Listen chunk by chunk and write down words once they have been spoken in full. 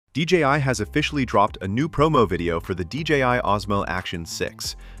DJI has officially dropped a new promo video for the DJI Osmo Action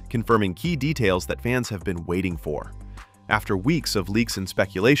 6, confirming key details that fans have been waiting for. After weeks of leaks and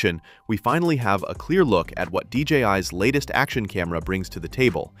speculation, we finally have a clear look at what DJI's latest action camera brings to the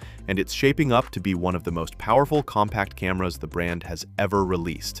table, and it's shaping up to be one of the most powerful compact cameras the brand has ever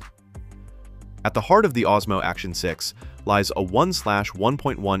released. At the heart of the Osmo Action 6 lies a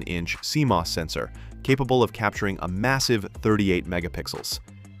 1/1.1-inch CMOS sensor capable of capturing a massive 38 megapixels.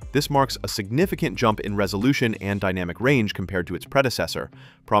 This marks a significant jump in resolution and dynamic range compared to its predecessor,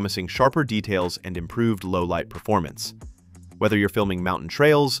 promising sharper details and improved low-light performance. Whether you're filming mountain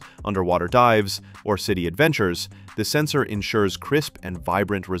trails, underwater dives, or city adventures, the sensor ensures crisp and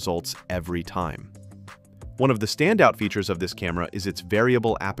vibrant results every time. One of the standout features of this camera is its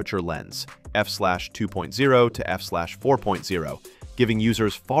variable aperture lens, f/2.0 to f/4.0, giving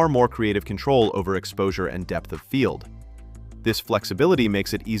users far more creative control over exposure and depth of field. This flexibility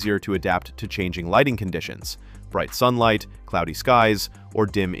makes it easier to adapt to changing lighting conditions, bright sunlight, cloudy skies, or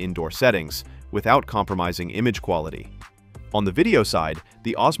dim indoor settings, without compromising image quality. On the video side,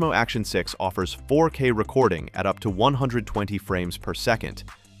 the Osmo Action 6 offers 4K recording at up to 120 frames per second,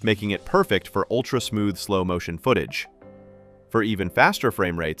 making it perfect for ultra-smooth slow-motion footage. For even faster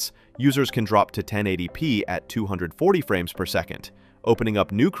frame rates, users can drop to 1080p at 240 frames per second, opening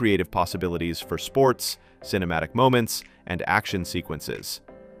up new creative possibilities for sports, cinematic moments, and action sequences.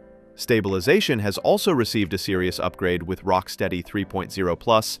 Stabilization has also received a serious upgrade with RockSteady 3.0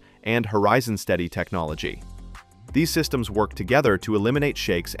 Plus and Horizon Steady technology. These systems work together to eliminate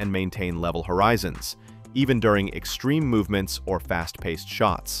shakes and maintain level horizons, even during extreme movements or fast-paced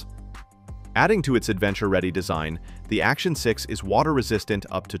shots. Adding to its adventure-ready design, the Action 6 is water-resistant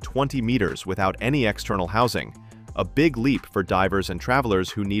up to 20 meters without any external housing, a big leap for divers and travelers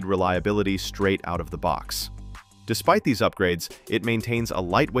who need reliability straight out of the box. Despite these upgrades, it maintains a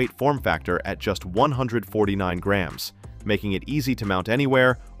lightweight form factor at just 149 grams, making it easy to mount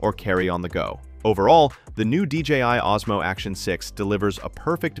anywhere or carry on the go. Overall, the new DJI Osmo Action 6 delivers a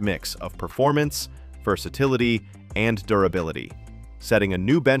perfect mix of performance, versatility, and durability, setting a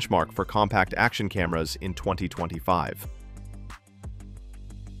new benchmark for compact action cameras in 2025.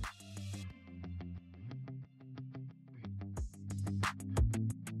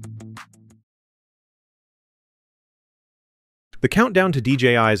 The countdown to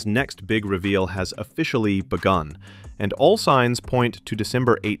DJI's next big reveal has officially begun, and all signs point to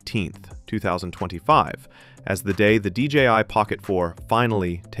December 18th, 2025, as the day the DJI Pocket 4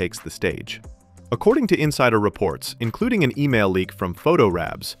 finally takes the stage. According to insider reports, including an email leak from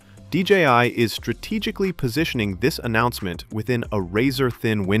PhotoRabs, DJI is strategically positioning this announcement within a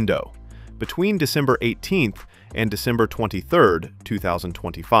razor-thin window, between December 18th and December 23rd,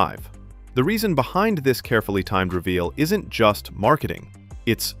 2025. The reason behind this carefully timed reveal isn't just marketing,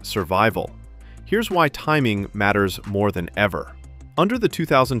 it's survival. Here's why timing matters more than ever. Under the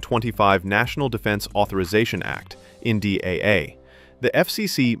 2025 National Defense Authorization Act, NDAA, the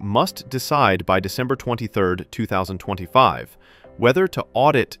FCC must decide by December 23, 2025, whether to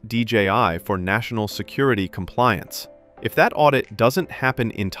audit DJI for national security compliance. If that audit doesn't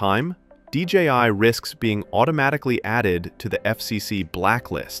happen in time, DJI risks being automatically added to the FCC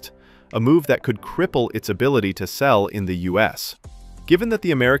blacklist, a move that could cripple its ability to sell in the US. Given that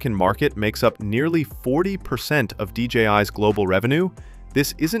the American market makes up nearly 40% of DJI's global revenue,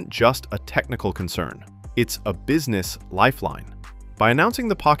 this isn't just a technical concern, it's a business lifeline. By announcing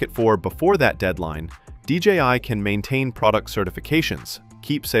the Pocket 4 before that deadline, DJI can maintain product certifications,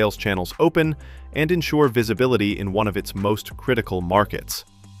 keep sales channels open, and ensure visibility in one of its most critical markets.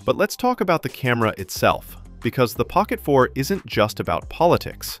 But let's talk about the camera itself, because the Pocket 4 isn't just about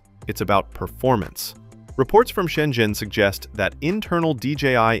politics. It's about performance. Reports from Shenzhen suggest that internal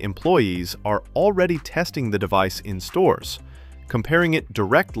DJI employees are already testing the device in stores, comparing it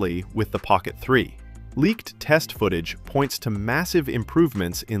directly with the Pocket 3. Leaked test footage points to massive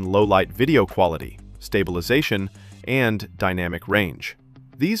improvements in low-light video quality, stabilization, and dynamic range.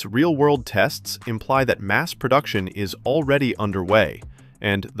 These real-world tests imply that mass production is already underway,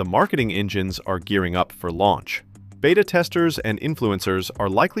 and the marketing engines are gearing up for launch. Beta testers and influencers are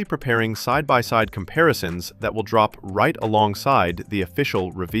likely preparing side-by-side comparisons that will drop right alongside the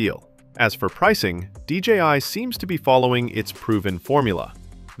official reveal. As for pricing, DJI seems to be following its proven formula.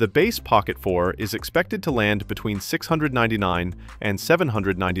 The base Pocket 4 is expected to land between $699 and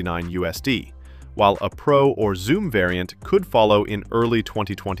 $799 USD, while a Pro or Zoom variant could follow in early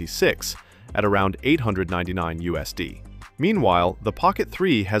 2026 at around $899 USD. Meanwhile, the Pocket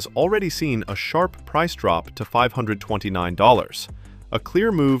 3 has already seen a sharp price drop to $529, a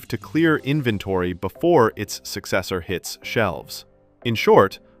clear move to clear inventory before its successor hits shelves. In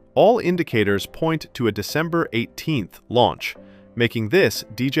short, All indicators point to a December 18th launch, making this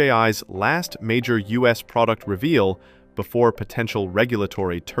DJI's last major US product reveal before potential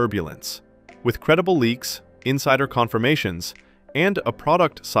regulatory turbulence. With credible leaks, insider confirmations, and a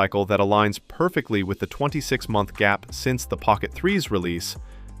product cycle that aligns perfectly with the 26-month gap since the Pocket 3's release,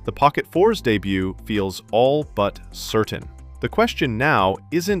 the Pocket 4's debut feels all but certain. The question now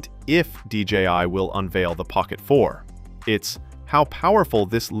isn't if DJI will unveil the Pocket 4. It's how powerful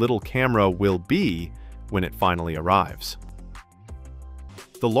this little camera will be when it finally arrives.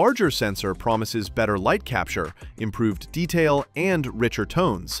 The larger sensor promises better light capture, improved detail, and richer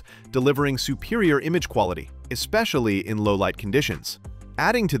tones, delivering superior image quality, especially in low-light conditions.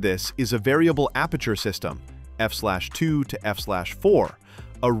 Adding to this is a variable aperture system, f/2 to f/4,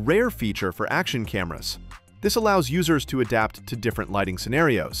 a rare feature for action cameras. This allows users to adapt to different lighting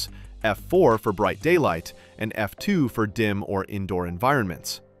scenarios, f4 for bright daylight and f2 for dim or indoor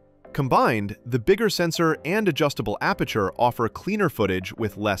environments. Combined, the bigger sensor and adjustable aperture offer cleaner footage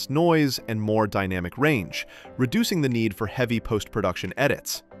with less noise and more dynamic range, reducing the need for heavy post-production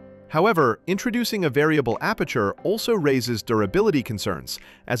edits. However, introducing a variable aperture also raises durability concerns,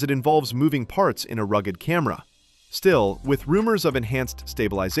 as it involves moving parts in a rugged camera. Still, with rumors of enhanced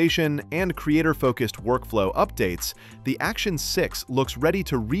stabilization and creator-focused workflow updates, the Action 6 looks ready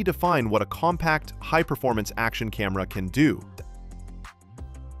to redefine what a compact, high-performance action camera can do.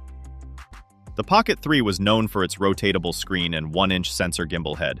 The Pocket 3 was known for its rotatable screen and 1-inch sensor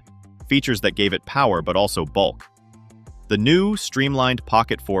gimbal head, features that gave it power but also bulk. The new, streamlined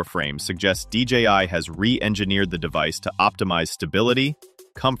Pocket 4 frame suggests DJI has re-engineered the device to optimize stability,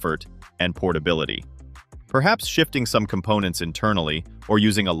 comfort, and portability, perhaps shifting some components internally or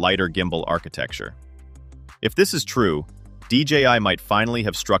using a lighter gimbal architecture. If this is true, DJI might finally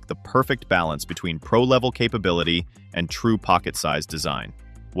have struck the perfect balance between pro-level capability and true pocket-sized design.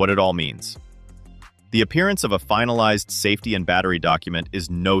 What it all means. The appearance of a finalized safety and battery document is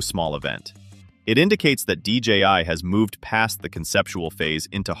no small event. It indicates that DJI has moved past the conceptual phase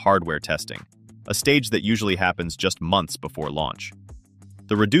into hardware testing, a stage that usually happens just months before launch.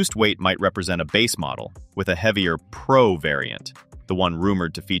 The reduced weight might represent a base model, with a heavier Pro variant, the one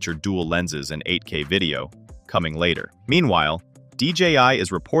rumored to feature dual lenses and 8K video, coming later. Meanwhile, DJI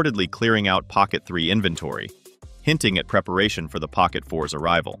is reportedly clearing out Pocket 3 inventory, hinting at preparation for the Pocket 4's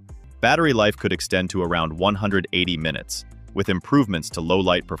arrival. Battery life could extend to around 180 minutes, with improvements to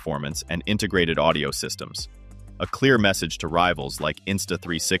low-light performance and integrated audio systems. A clear message to rivals like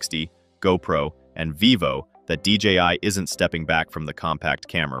Insta360, GoPro, and Vivo that DJI isn't stepping back from the compact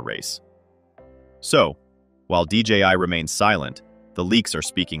camera race. So, while DJI remains silent, the leaks are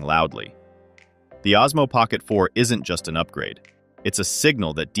speaking loudly. The Osmo Pocket 4 isn't just an upgrade. It's a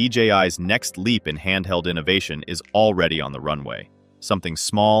signal that DJI's next leap in handheld innovation is already on the runway. Something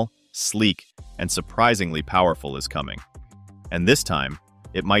small, sleek, and surprisingly powerful is coming. And this time,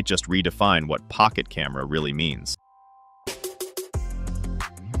 it might just redefine what pocket camera really means.